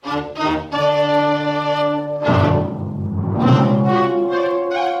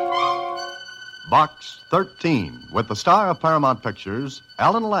13, with the star of Paramount Pictures,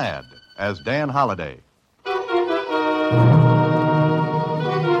 Alan Ladd, as Dan Holliday.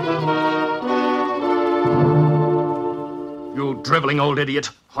 You driveling old idiot.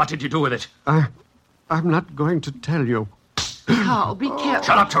 What did you do with it? I'm not going to tell you. Carl, be careful.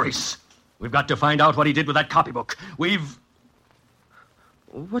 Shut up, Therese. We've got to find out what he did with that copybook.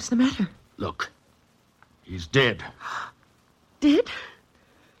 What's the matter? Look, he's dead. Dead?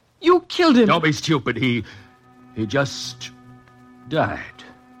 You killed him. Don't be stupid. He just died.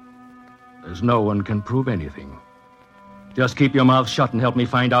 There's no one can prove anything. Just keep your mouth shut and help me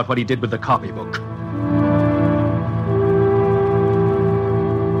find out what he did with the copybook.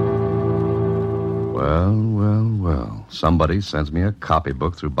 Well. Somebody sends me a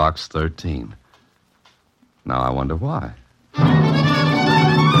copybook through Box 13. Now I wonder why.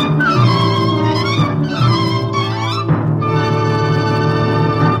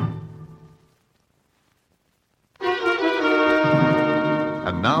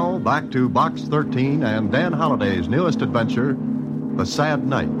 And now, back to Box 13 and Dan Holliday's newest adventure, The Sad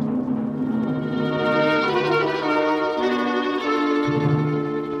Night.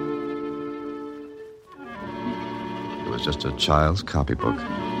 It was just a child's copybook.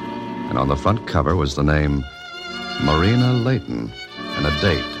 And on the front cover was the name Marina Layton and a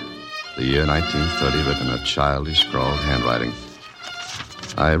date, the year 1930, written in a childish scrawled handwriting.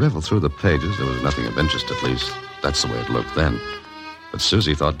 I riffled through the pages. There was nothing of interest, at least. That's the way it looked then. But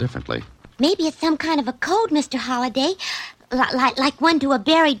Susie thought differently. Maybe it's some kind of a code, Mr. Holliday, like one to a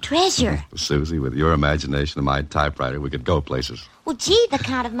buried treasure. Susie, with your imagination and my typewriter, we could go places. Well, gee, the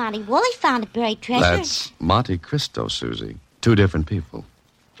Count of Monte Woolley found a buried treasure. That's Monte Cristo, Susie. Two different people.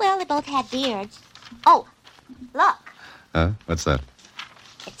 Well, they both had beards. Oh, look. Huh? What's that?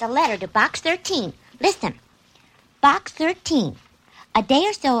 It's a letter to Box 13. Listen. Box 13. A day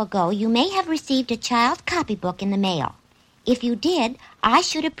or so ago, you may have received a child's copybook in the mail. If you did, I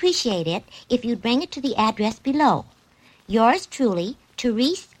should appreciate it if you'd bring it to the address below. Yours truly,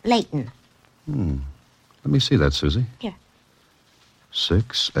 Therese Layton. Let me see that, Susie. Here.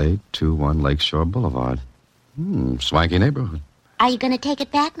 6821 Lakeshore Boulevard. Swanky neighborhood. Are you going to take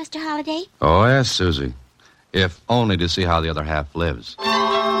it back, Mr. Holliday? Oh, yes, Susie. If only to see how the other half lives. So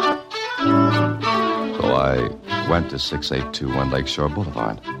I went to 6821 Lakeshore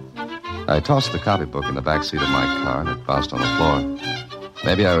Boulevard. I tossed the copybook in the back seat of my car, and it bounced on the floor.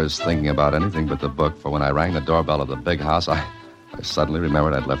 Maybe I was thinking about anything but the book, for when I rang the doorbell of the big house, I suddenly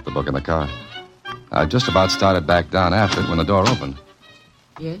remembered I'd left the book in the car. I just about started back down after it when the door opened.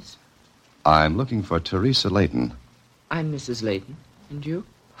 Yes? I'm looking for Teresa Layton. I'm Mrs. Layton. And you?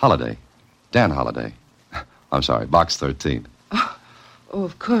 Holliday. Dan Holliday. I'm sorry, Box 13. Oh,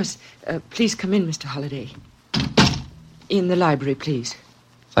 of course. Please come in, Mr. Holliday. In the library, please.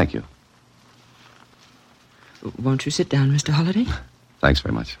 Thank you. Won't you sit down, Mr. Holliday? Thanks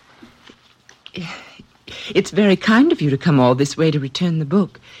very much. It's very kind of you to come all this way to return the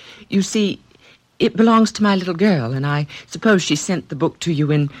book. You see, it belongs to my little girl, and I suppose she sent the book to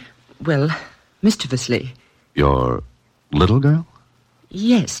you in, well, mischievously. Your little girl?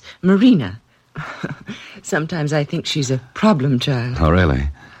 Yes, Marina. Sometimes I think she's a problem child. Oh, really?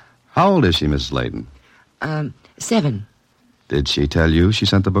 How old is she, Mrs. Layton? 7. Did she tell you she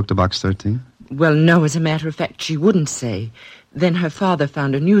sent the book to Box 13? Well, no, as a matter of fact, she wouldn't say. Then her father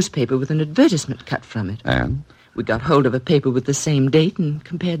found a newspaper with an advertisement cut from it. And? We got hold of a paper with the same date and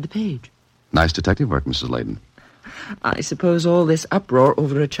compared the page. Nice detective work, Mrs. Layton. I suppose all this uproar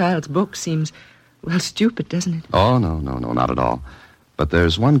over a child's book seems, well, stupid, doesn't it? Oh, no, not at all. But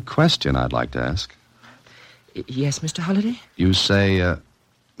there's one question I'd like to ask. Yes, Mr. Holliday? You say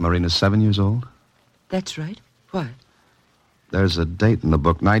Marina's 7 years old? That's right. Why? There's a date in the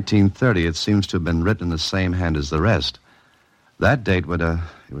book, 1930. It seems to have been written in the same hand as the rest. That date would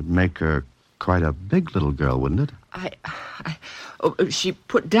make her quite a big little girl, wouldn't it? She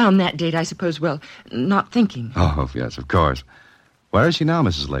put down that date, I suppose, well, not thinking. Oh, yes, of course. Where is she now,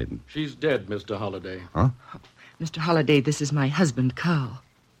 Mrs. Layton? She's dead, Mr. Holliday. Huh? Mr. Holliday, this is my husband, Carl.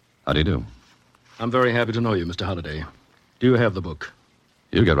 How do you do? I'm very happy to know you, Mr. Holliday. Do you have the book?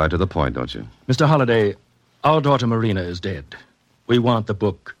 You get right to the point, don't you? Mr. Holliday, our daughter Marina is dead. We want the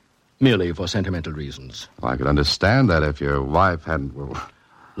book merely for sentimental reasons. Well, I could understand that if your wife hadn't...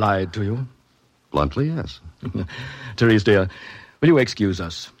 Lied to you? Bluntly, yes. Therese, dear, will you excuse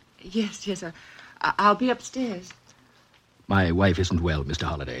us? Yes, I'll be upstairs. My wife isn't well, Mr.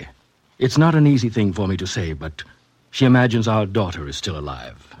 Holliday. It's not an easy thing for me to say, but she imagines our daughter is still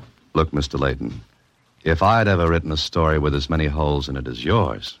alive. Look, Mr. Layton, if I'd ever written a story with as many holes in it as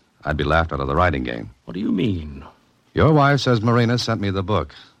yours, I'd be laughed out of the writing game. What do you mean? Your wife says Marina sent me the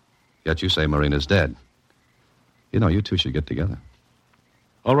book, yet you say Marina's dead. You know, you two should get together.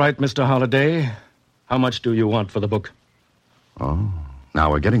 All right, Mr. Holliday. How much do you want for the book? Oh, now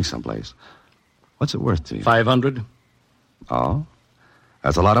we're getting someplace. What's it worth to you? 500. Oh?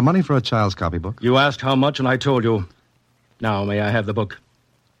 That's a lot of money for a child's copybook. You asked how much, and I told you. Now, may I have the book?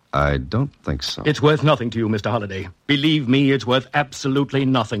 I don't think so. It's worth nothing to you, Mr. Holliday. Believe me, it's worth absolutely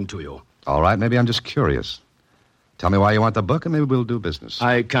nothing to you. All right, maybe I'm just curious. Tell me why you want the book, and maybe we'll do business.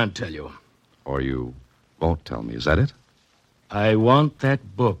 I can't tell you. Or you won't tell me. Is that it? I want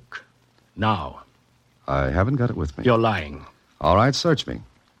that book. Now. I haven't got it with me. You're lying. All right, search me.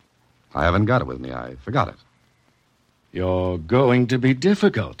 I haven't got it with me. I forgot it. You're going to be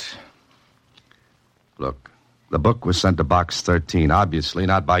difficult. Look, the book was sent to Box 13, obviously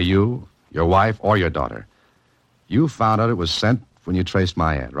not by you, your wife, or your daughter. You found out it was sent when you traced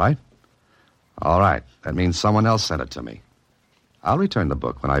my ad, right? All right, that means someone else sent it to me. I'll return the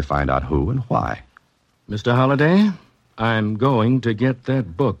book when I find out who and why. Mr. Holliday, I'm going to get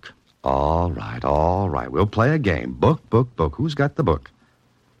that book. All right. We'll play a game. Book. Who's got the book?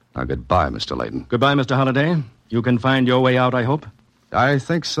 Now, goodbye, Mr. Layton. Goodbye, Mr. Holliday. You can find your way out, I hope? I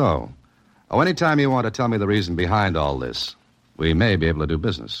think so. Oh, anytime you want to tell me the reason behind all this, we may be able to do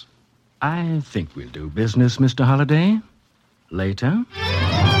business. I think we'll do business, Mr. Holliday. Later.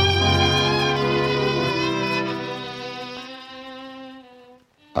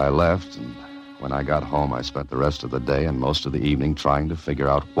 I left, and when I got home, I spent the rest of the day and most of the evening trying to figure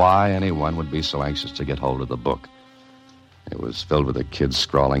out why anyone would be so anxious to get hold of the book. It was filled with a kid's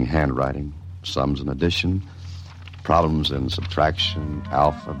scrawling handwriting, sums and addition, problems in subtraction,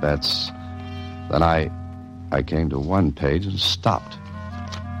 alphabets. Then I came to one page and stopped.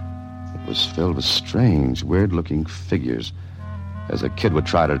 It was filled with strange, weird-looking figures, as a kid would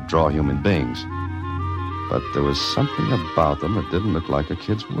try to draw human beings. But there was something about them that didn't look like a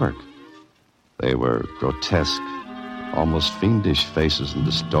kid's work. They were grotesque, almost fiendish faces and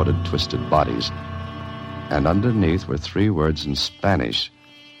distorted, twisted bodies. And underneath were 3 words in Spanish.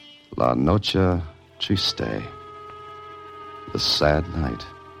 La noche triste. The sad night.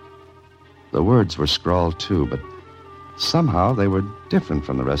 The words were scrawled, too, but somehow they were different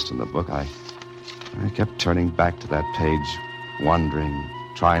from the rest of the book. I kept turning back to that page, wondering,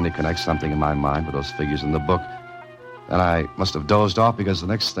 trying to connect something in my mind with those figures in the book. Then I must have dozed off because the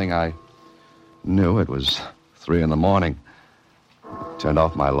next thing I knew, it was 3 a.m. I turned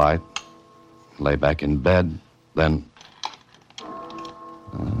off my light, lay back in bed. Then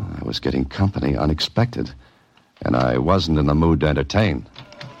I was getting company unexpected, and I wasn't in the mood to entertain.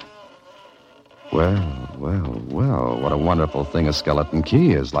 Well, what a wonderful thing a skeleton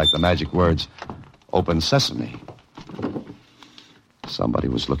key is, like the magic words, open sesame. Somebody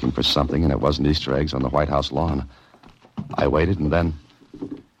was looking for something, and it wasn't Easter eggs on the White House lawn. I waited, and then...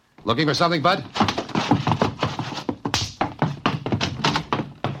 Looking for something, Bud?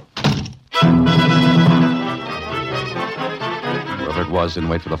 Whoever it was didn't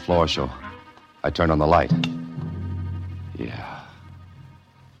wait for the floor show. I turned on the light. Yeah.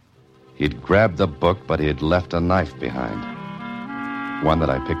 He'd grabbed the book, but he had left a knife behind. One that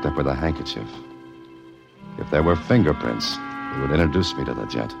I picked up with a handkerchief. If there were fingerprints, he would introduce me to the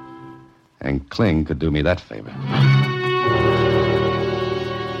gent. And Kling could do me that favor.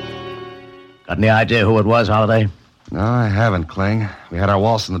 Got any idea who it was, Holliday? No, I haven't, Kling. We had our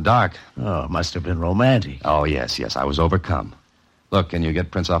waltz in the dark. Oh, must have been romantic. Oh, yes. I was overcome. Look, can you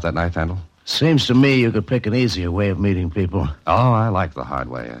get prints off that knife handle? Seems to me you could pick an easier way of meeting people. Oh, I like the hard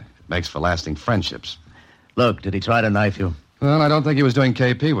way. It makes for lasting friendships. Look, did he try to knife you? Well, I don't think he was doing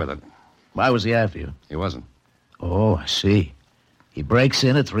KP with it. Why was he after you? He wasn't. Oh, I see. He breaks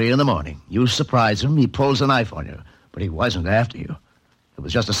in at 3 a.m. You surprise him, he pulls a knife on you. But he wasn't after you. It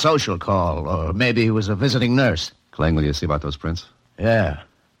was just a social call, or maybe he was a visiting nurse. Kling, will you see about those prints? Yeah,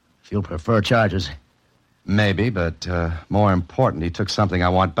 if you'll prefer charges. Maybe, but more important, he took something I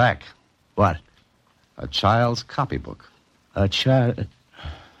want back. What? A child's copybook. A child...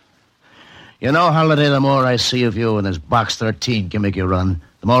 You know, Holliday, the more I see of you in this Box 13 gimmick you run,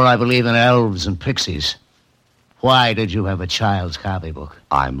 the more I believe in elves and pixies. Why did you have a child's copybook?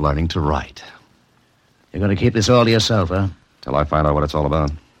 I'm learning to write. You're going to keep this all to yourself, huh? Till I find out what it's all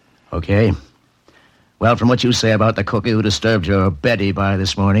about. Okay. Well, from what you say about the cookie who disturbed your Betty bar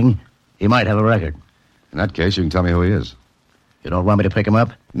this morning, he might have a record. In that case, you can tell me who he is. You don't want me to pick him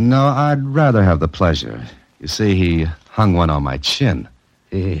up? No, I'd rather have the pleasure. You see, he hung one on my chin.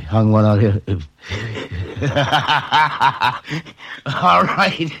 He hung one out here. All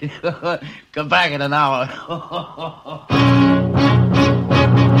right. Come back in an hour.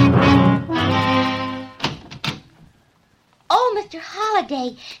 Oh, Mr. Holliday.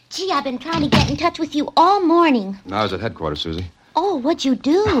 Holiday. Gee, I've been trying to get in touch with you all morning. I was at headquarters, Susie. Oh, what'd you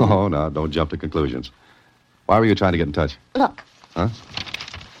do? Oh, no, don't jump to conclusions. Why were you trying to get in touch? Look, Huh?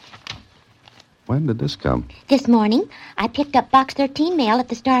 When did this come? this morning I picked up Box 13 mail at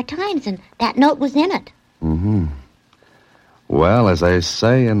the Star-Times, and that note was in it. Mm-hmm. Well, as they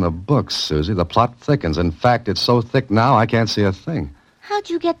say in the books, Susie, the plot thickens. In fact, it's so thick now I can't see a thing. How'd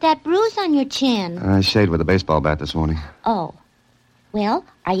you get that bruise on your chin? I shaved with a baseball bat this morning. Oh. Well,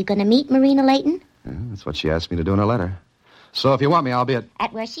 are you going to meet Marina Layton? Yeah, that's what she asked me to do in her letter. So if you want me, I'll be at...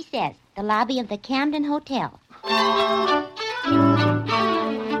 At where she says, the lobby of the Camden Hotel.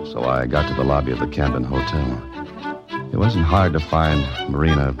 So I got to the lobby of the Camden Hotel. It wasn't hard to find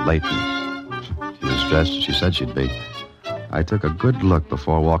Marina Layton. She was dressed as she said she'd be. I took a good look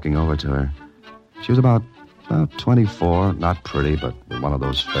before walking over to her. She was about 24, not pretty, but with one of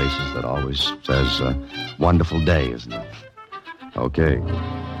those faces that always says, wonderful day, isn't it? Okay,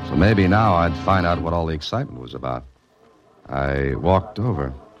 so maybe now I'd find out what all the excitement was about. I walked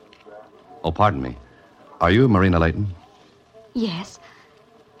over. Oh, pardon me. Are you Marina Layton? Yes.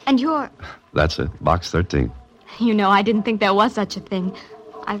 And you're... That's it, Box 13. You know, I didn't think there was such a thing.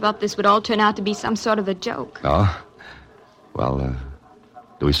 I thought this would all turn out to be some sort of a joke. Oh? Well,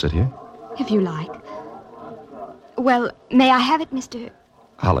 do we sit here? If you like. Well, may I have it, Mr...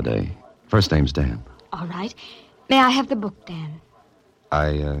 Holiday. First name's Dan. All right. May I have the book, Dan?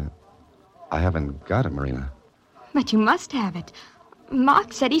 I haven't got it, Marina. But you must have it.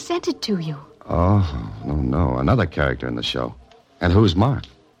 Mark said he sent it to you. Oh, no. Another character in the show. And who's Mark?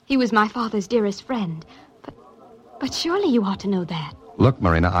 He was my father's dearest friend. But surely you ought to know that. Look,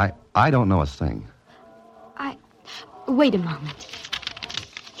 Marina, I don't know a thing. Wait a moment.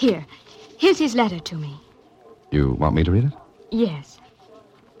 Here's his letter to me. You want me to read it? Yes.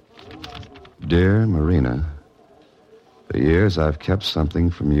 Dear Marina, for years I've kept something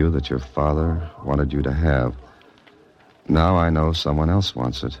from you that your father wanted you to have. Now I know someone else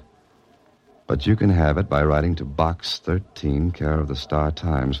wants it. But you can have it by writing to Box 13, care of the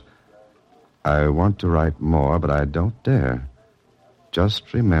Star-Times. I want to write more, but I don't dare.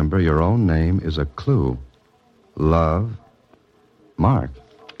 Just remember, your own name is a clue. Love, Mark.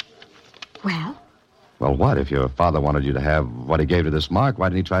 Well? Well, what? If your father wanted you to have what he gave to this Mark, why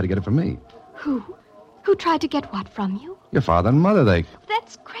didn't he try to get it from me? Who? Who tried to get what from you? Your father and mother,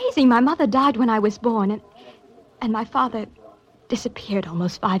 That's crazy. My mother died when I was born, and my father disappeared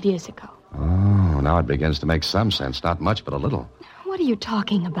almost 5 years ago. Oh, now it begins to make some sense. Not much, but a little. What are you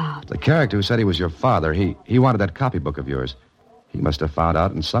talking about? The character who said he was your father, he wanted that copybook of yours. He must have found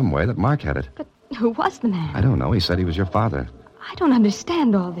out in some way that Mark had it. But who was the man? I don't know. He said he was your father. I don't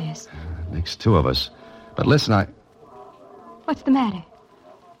understand all this. It makes two of us. But listen, What's the matter?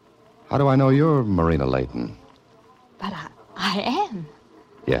 How do I know you're Marina Layton? But I am.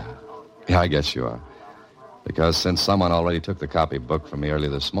 Yeah, I guess you are. Because since someone already took the copybook from me early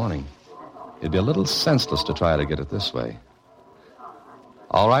this morning, it'd be a little senseless to try to get it this way.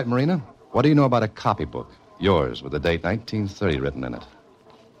 All right, Marina, what do you know about a copybook? Yours, with the date 1930 written in it.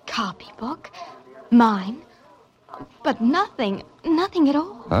 Copybook? Mine? But nothing at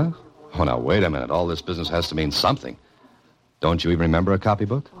all. Huh? Oh, now, wait a minute. All this business has to mean something. Don't you even remember a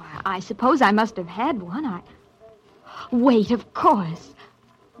copybook? Well, I suppose I must have had one. Wait, of course.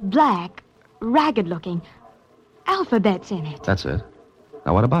 Black, ragged-looking. Alphabets in it. That's it.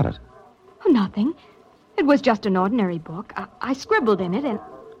 Now, what about it? Oh, nothing. It was just an ordinary book. I scribbled in it, and...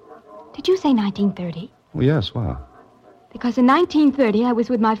 Did you say 1930? Well, yes, why? Because in 1930, I was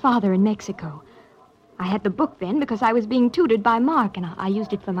with my father in Mexico. I had the book then because I was being tutored by Mark, and I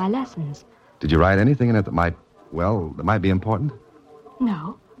used it for my lessons. Did you write anything in it that might be important?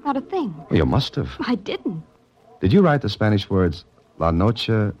 No, not a thing. Well, you must have. I didn't. Did you write the Spanish words, La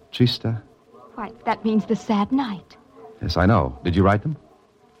Noche Triste? Why, that means the sad night. Yes, I know. Did you write them?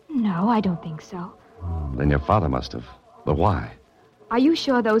 No, I don't think so. Then your father must have. But why? Are you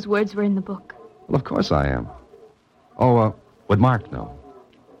sure those words were in the book? Well, of course I am. Oh, would Mark know?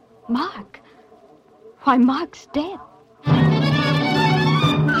 Mark? Why, Mark's dead.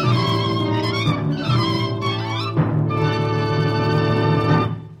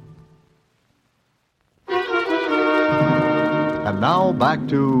 And now back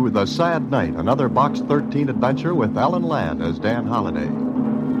to The Sad Night, another Box 13 adventure with Ellen Ladd as Dan Holiday.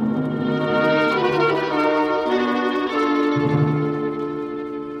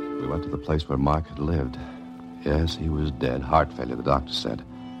 We went to the place where Mark had lived. Yes, he was dead. Heart failure, the doctor said.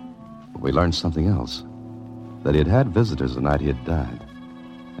 But we learned something else. That he had had visitors the night he had died.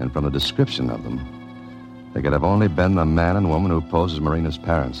 And from the description of them, they could have only been the man and woman who posed as Marina's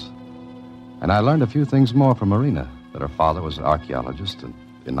parents. And I learned a few things more from Marina. that her father was an archaeologist, and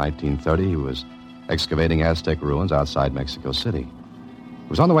in 1930 he was excavating Aztec ruins outside Mexico City. It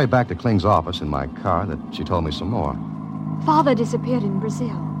was on the way back to Kling's office in my car that she told me some more. Father disappeared in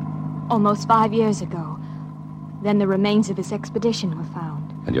Brazil almost 5 years ago. Then the remains of his expedition were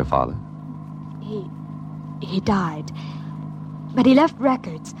found. And your father? He died. But he left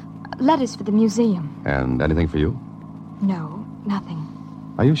records, letters for the museum. And anything for you? No, nothing.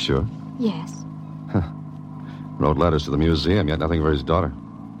 Are you sure? Yes. Wrote letters to the museum, yet nothing for his daughter.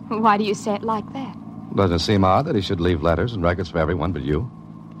 Why do you say it like that? Doesn't it seem odd that he should leave letters and records for everyone but you?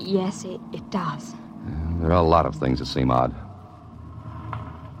 Yes, it does. There are a lot of things that seem odd.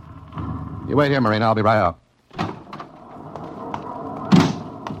 You wait here, Marina. I'll be right up.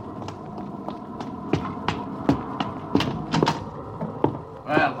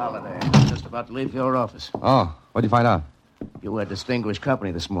 Well, Holiday, I'm just about to leave your office. Oh, what'd you find out? You had distinguished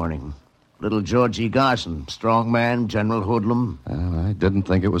company this morning. Little Georgie Garson, strong man, general hoodlum. Well, I didn't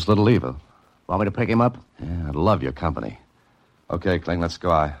think it was Little Eva. Want me to pick him up? Yeah, I'd love your company. Okay, Kling, let's go.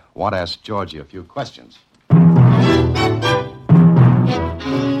 I want to ask Georgie a few questions.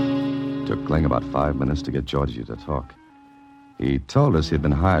 Took Kling about 5 minutes to get Georgie to talk. He told us he'd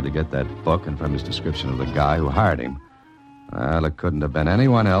been hired to get that book, and from his description of the guy who hired him, well, it couldn't have been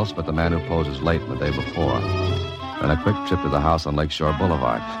anyone else but the man who posed as Leighton the day before. Then a quick trip to the house on Lakeshore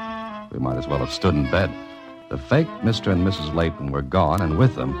Boulevard. We might as well have stood in bed. The fake Mr. and Mrs. Leighton were gone, and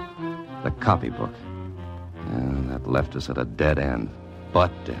with them, the copybook. And that left us at a dead end.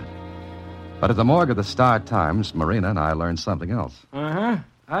 But dead. But at the morgue of the Star-Times, Marina and I learned something else. Uh-huh.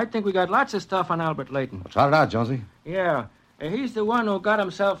 I think we got lots of stuff on Albert Leighton. Well, trot it out, Jonesy. Yeah. He's the one who got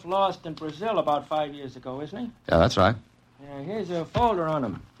himself lost in Brazil about 5 years ago, isn't he? Yeah, that's right. Yeah, here's a folder on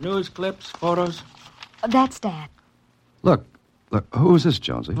him. News clips, photos. That's Dad. Look, who's this,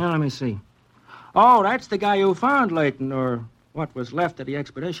 Jonesy? Now, let me see. Oh, that's the guy who found Leighton, or what was left of the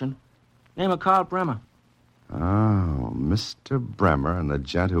expedition. Name of Carl Bremer. Oh, Mr. Bremer and the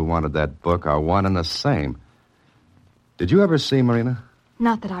gent who wanted that book are one and the same. Did you ever see Marina?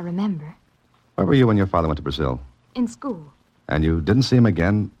 Not that I remember. Where were you when your father went to Brazil? In school. And you didn't see him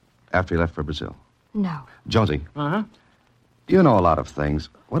again after he left for Brazil? No. Jonesy. Uh-huh. You know a lot of things.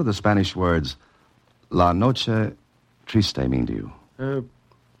 What do the Spanish words La Noche Triste mean to you?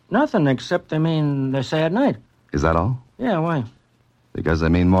 Nothing except they mean the sad night. Is that all? Yeah, why? Because they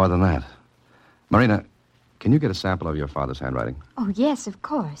mean more than that. Marina, can you get a sample of your father's handwriting? Oh, yes, of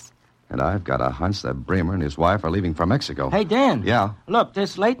course. And I've got a hunch that Bremer and his wife are leaving for Mexico. Hey, Dan. Yeah? Look,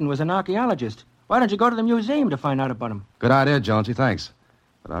 this Leighton was an archaeologist. Why don't you go to the museum to find out about him? Good idea, Jonesy, thanks.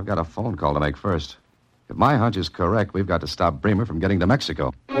 But I've got a phone call to make first. If my hunch is correct, we've got to stop Bremer from getting to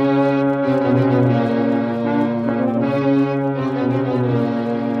Mexico.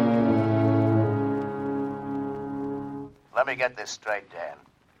 Let me get this straight, Dan.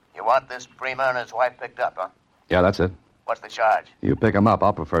 You want this Bremer and his wife picked up, huh? Yeah, that's it. What's the charge? You pick them up,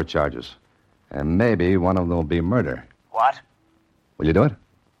 I'll prefer charges. And maybe one of them will be murder. What? Will you do it?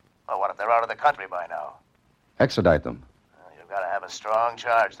 Well, what if they're out of the country by now? Extradite them. You've got to have a strong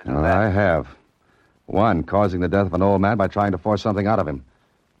charge to do Well, that. I have. 1, causing the death of an old man by trying to force something out of him.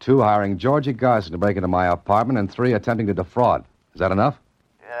 2, hiring Georgie Garson to break into my apartment. And 3, attempting to defraud. Is that enough?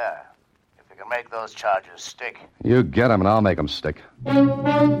 Yeah. If you can make those charges stick. You get them, and I'll make them stick.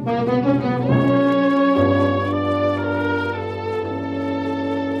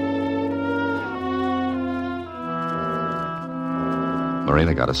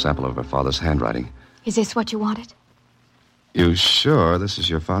 Marina got a sample of her father's handwriting. Is this what you wanted? You sure this is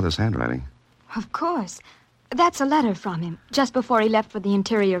your father's handwriting? Of course. That's a letter from him, just before he left for the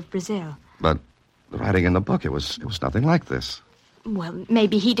interior of Brazil. But the writing in the book, it was nothing like this. Well,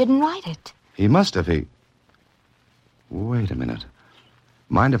 maybe he didn't write it. He must have. Wait a minute.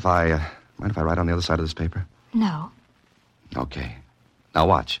 Mind if I write on the other side of this paper? No. Okay. Now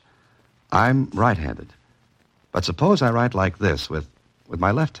watch. I'm right-handed. But suppose I write like this with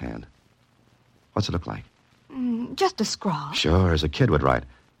my left hand. What's it look like? Just a scrawl. Sure, as a kid would write.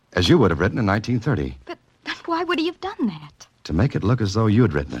 As you would have written in 1930. But why would he have done that? To make it look as though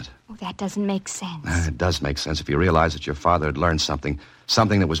you'd written it. Oh, that doesn't make sense. It does make sense if you realize that your father had learned something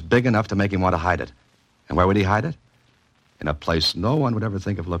that was big enough to make him want to hide it. And where would he hide it? In a place no one would ever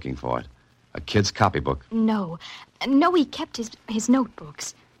think of looking for it. A kid's copybook. No, he kept his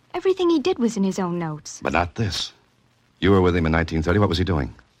notebooks. Everything he did was in his own notes. But not this. You were with him in 1930. What was he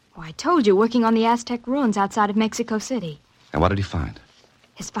doing? Oh, I told you, working on the Aztec ruins outside of Mexico City. And what did he find?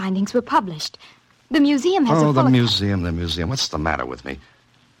 His findings were published. The museum has a full... the museum. What's the matter with me?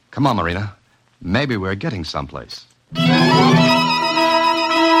 Come on, Marina. Maybe we're getting someplace.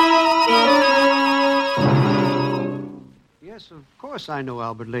 Yes, of course I know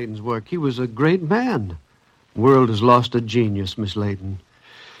Albert Layton's work. He was a great man. World has lost a genius, Miss Layton.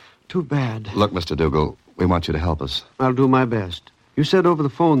 Too bad. Look, Mr. Dougal, we want you to help us. I'll do my best. You said over the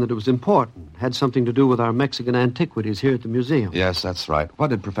phone that it was important. Had something to do with our Mexican antiquities here at the museum. Yes, that's right. What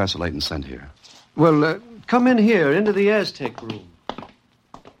did Professor Layton send here? Well, come in here, into the Aztec room.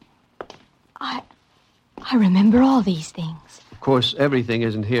 I remember all these things. Of course, everything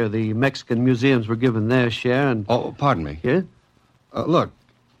isn't here. The Mexican museums were given their share, and... Oh, pardon me. Yeah? Look.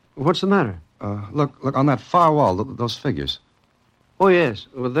 What's the matter? Look on that far wall, those figures. Oh, yes.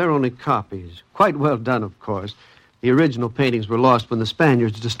 Well, they're only copies. Quite well done, of course. The original paintings were lost when the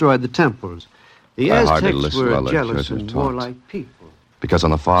Spaniards destroyed the temples. The I hardly Aztecs listened were while the jealous curator and talked. warlike people. Because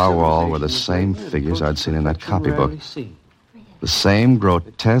on the far wall were the same figures I'd seen in that copybook. The same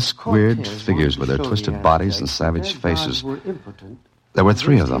grotesque, weird figures with their twisted bodies and savage faces. There were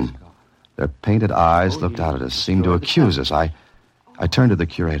 3 of them. Their painted eyes looked out at us, seemed to accuse us. I turned to the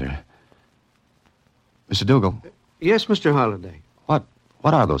curator. Mr. Dougal. Yes, Mr. Holliday.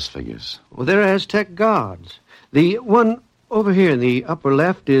 What are those figures? Well, they're Aztec gods. The one over here in the upper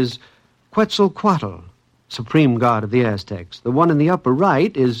left is Quetzalcoatl, supreme god of the Aztecs. The one in the upper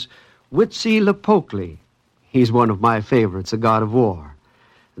right is Huitzilopochtli. He's one of my favorites, a god of war.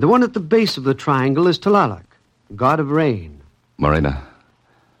 The one at the base of the triangle is Tlaloc, god of rain. Marina,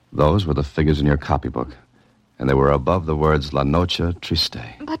 those were the figures in your copybook, and they were above the words La Noche Triste.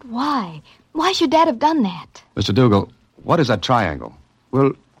 But why? Why should Dad have done that? Mr. Dougal, what is that triangle?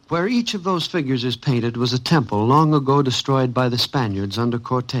 Well, where each of those figures is painted was a temple long ago destroyed by the Spaniards under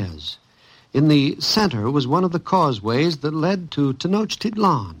Cortez. In the center was one of the causeways that led to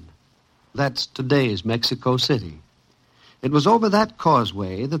Tenochtitlan. That's today's Mexico City. It was over that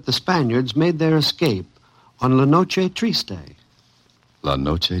causeway that the Spaniards made their escape on La Noche Triste. La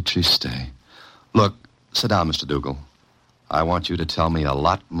Noche Triste. Look, sit down, Mr. Dougal. I want you to tell me a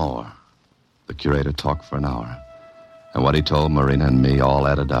lot more. The curator talked for an hour, and what he told Marina and me all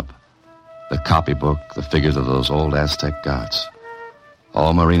added up. The copybook, the figures of those old Aztec gods.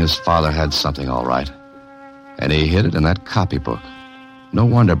 Oh, Marina's father had something, all right. And he hid it in that copybook. No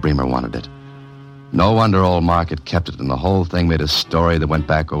wonder Bremer wanted it. No wonder old Mark had kept it, and the whole thing made a story that went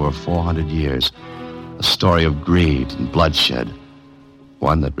back over 400 years. A story of greed and bloodshed.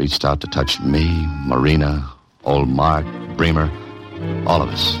 One that reached out to touch me, Marina, old Mark, Bremer, all of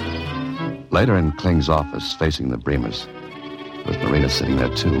us. Later in Kling's office, facing the Bremers, with Marina sitting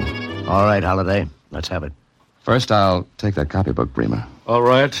there, too. All right, Holliday. Let's have it. First, I'll take that copybook, Bremer. All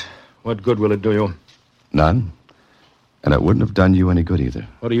right. What good will it do you? None. And it wouldn't have done you any good either.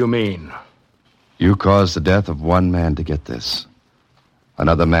 What do you mean? You caused the death of one man to get this.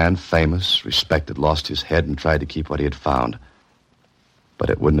 Another man, famous, respected, lost his head and tried to keep what he had found.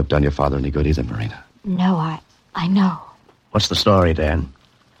 But it wouldn't have done your father any good either, Marina. No, I know. What's the story, Dan?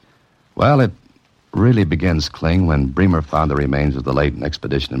 Well, it really begins, Kling, when Bremer found the remains of the Layton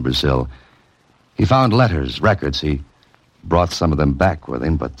expedition in Brazil. He found letters, records. He brought some of them back with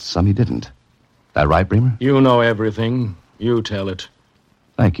him, but some he didn't. That right, Bremer? You know everything. You tell it.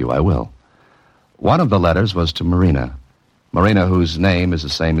 Thank you, I will. One of the letters was to Marina. Marina, whose name is the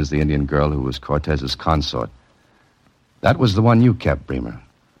same as the Indian girl who was Cortez's consort. That was the one you kept, Bremer.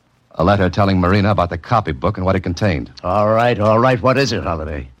 A letter telling Marina about the copybook and what it contained. All right. What is it,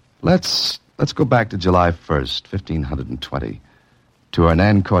 Holliday? Let's go back to July 1st, 1520, to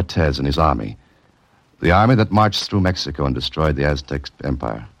Hernan Cortez and his army. The army that marched through Mexico and destroyed the Aztec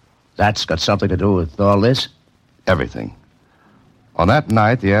Empire. That's got something to do with all this? Everything. On that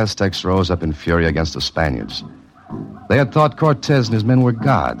night, the Aztecs rose up in fury against the Spaniards. They had thought Cortez and his men were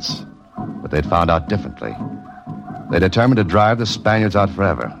gods, but they'd found out differently. They determined to drive the Spaniards out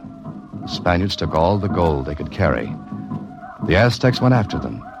forever. The Spaniards took all the gold they could carry. The Aztecs went after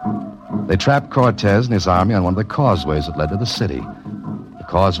them. They trapped Cortez and his army on one of the causeways that led to the city. The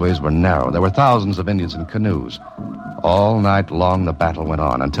causeways were narrow. There were thousands of Indians in canoes. All night long, the battle went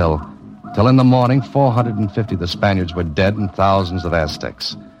on until in the morning, 450 of the Spaniards were dead and thousands of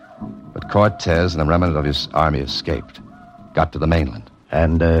Aztecs. But Cortez and the remnant of his army escaped, got to the mainland.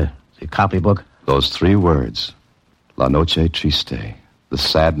 And the copybook? Those 3 words, La Noche Triste, the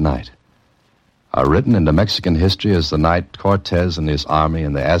sad night, are written into Mexican history as the night Cortez and his army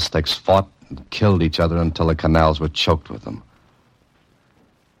and the Aztecs fought and killed each other until the canals were choked with them.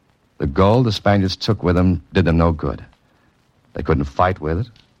 The gold the Spaniards took with them did them no good. They couldn't fight with it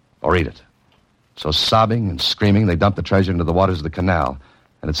or eat it. So sobbing and screaming, they dumped the treasure into the waters of the canal,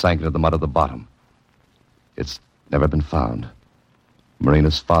 and it sank into the mud of the bottom. It's never been found.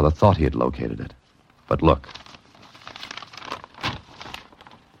 Marina's father thought he had located it. But look.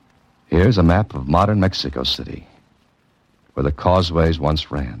 Here's a map of modern Mexico City, where the causeways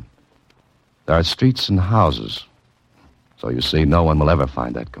once ran. There are streets and houses. So you see, no one will ever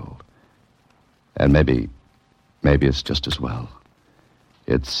find that gold. And maybe it's just as well.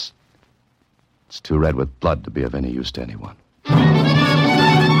 It's too red with blood to be of any use to anyone.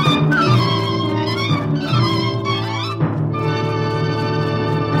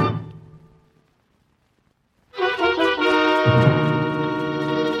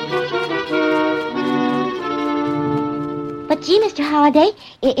 But gee, Mr. Holliday,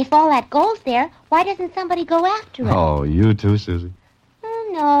 if all that gold's there, why doesn't somebody go after it? Oh, you too, Susie?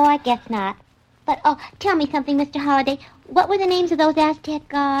 No, I guess not. But, tell me something, Mr. Holliday. What were the names of those Aztec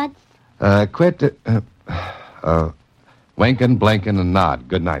gods? Winkin', blinkin', and nod.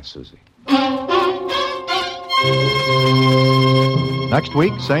 Good night, Susie. Next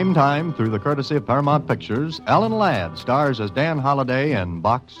week, same time, through the courtesy of Paramount Pictures, Alan Ladd stars as Dan Holliday in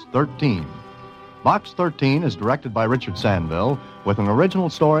Box 13. Box 13 is directed by Richard Sandville with an original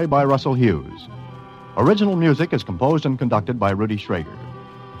story by Russell Hughes. Original music is composed and conducted by Rudy Schrader.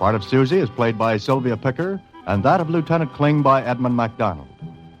 The part of Susie is played by Sylvia Picker, and that of Lieutenant Kling by Edmund MacDonald.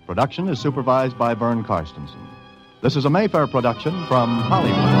 Production is supervised by Vern Karstensen. This is a Mayfair production from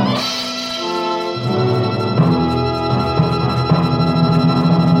Hollywood.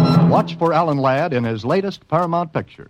 Watch for Alan Ladd in his latest Paramount picture.